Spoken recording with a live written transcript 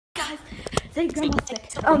guys, say grandma's sick.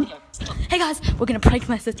 Hey guys, we're gonna prank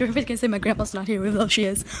my sister. Everybody's gonna say my grandma's not here, even though she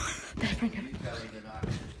is. Prank her.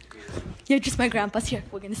 Yeah, just my grandpa's here.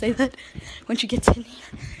 We're gonna say that when she gets in.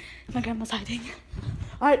 My grandma's hiding.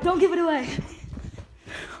 All right, don't give it away.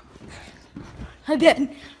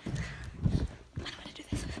 Again. I'm gonna do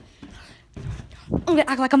this. I'm gonna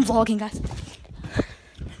act like I'm vlogging, guys.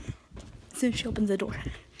 As soon as she opens the door.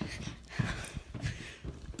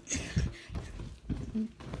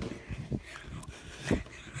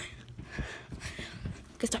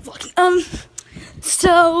 Start vlogging.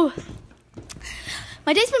 So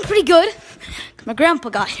my day's been pretty good. My grandpa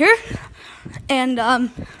got here, and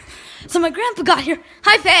so my grandpa got here.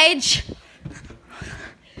 Hi, Paige.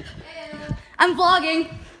 Hey, I'm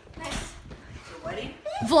vlogging. Nice. Your wedding?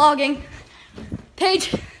 Vlogging.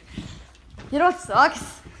 Paige, you know what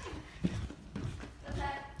sucks?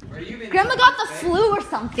 Grandma got the flu or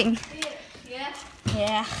something. Yeah.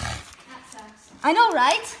 Yeah. That sucks. I know,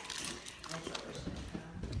 right?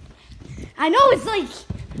 I know, it's like,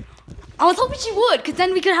 I was hoping she would, because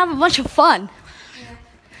then we could have a bunch of fun. Yeah.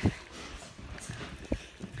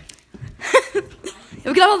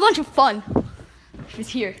 We could have a bunch of fun. She's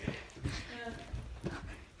here. Yeah.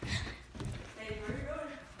 Hey, where are you going?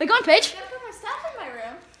 They're going, Paige? I put my stuff in my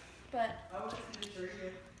room, but...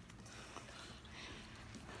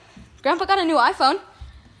 Grandpa got a new iPhone.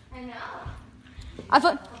 I know.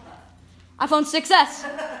 iPhone 6S.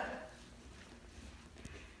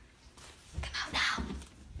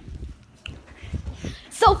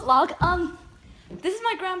 So vlog, this is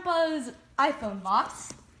my grandpa's iPhone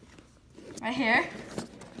box, right here,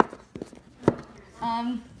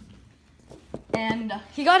 and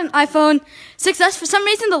he got an iPhone 6S. For some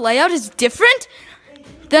reason, the layout is different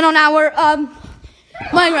than on our,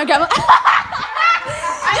 my grandma.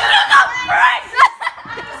 You don't know pranks!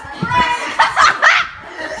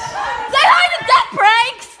 Say hi to Debt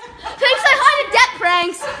Pranks! Paige, say hi to Debt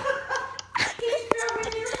Pranks!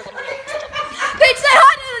 Paige, say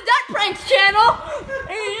hi to the Debt Pranks channel!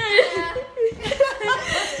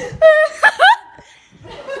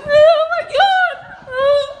 Oh my god!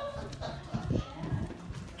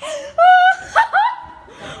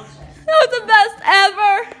 That was the best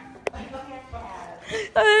ever!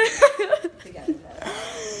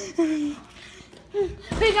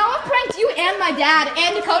 Paige, now I've pranked you and my dad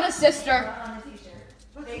and Dakota's sister.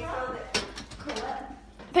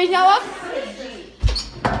 Paige, now I've...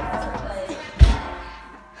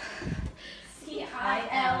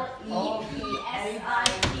 C-I-L-E-P-S-I-T.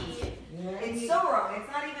 It's so wrong. It's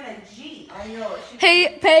not even a G. I know.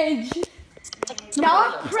 Hey, Paige. Now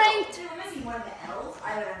I've pranked... If we're missing one of the L's, I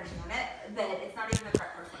would understand it, but it's not even the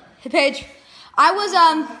correct first letter. Hey, Paige. I was,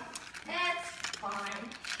 It's fine.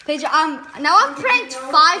 Paige, now I've pranked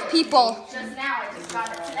 5 people. Just now, I just got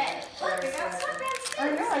it today. Look, I got sweatpants too. I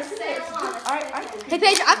know, I see it. Hey,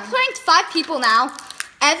 Paige, I've pranked 5 people now.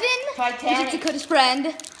 Evan, who's Dakota's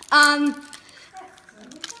friend.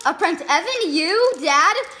 I pranked Evan, you,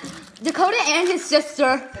 Dad, Dakota, and his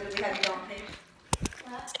sister. So do we have you on page?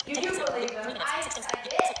 You do believe them. I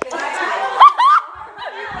did.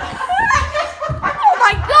 Oh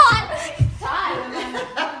my god! Time. And then my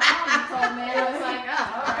mom told me, I was like,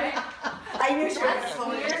 oh, alright. I knew she was so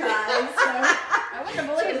many times. I wouldn't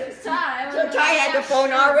believe it's time. So Ty had the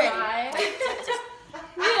phone already.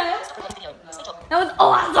 Yeah. That was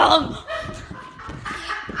awesome!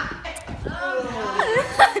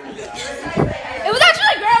 It was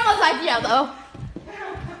actually Grandma's idea, though.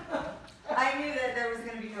 I knew that there was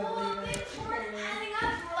going to be no Well, believing it. we're ending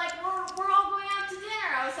up, we're like, we're all going out to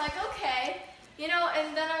dinner. I was like, okay. You know,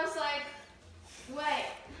 and then I was like, wait.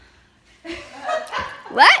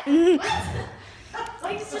 What?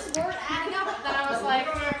 Like, it's just weren't adding up. Then I was like,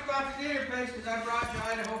 We're going to have to go out to dinner place because I brought you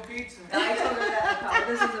Idaho pizza. I told her that.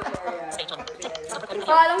 This is a very,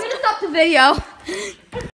 Alright, I'm gonna stop the video.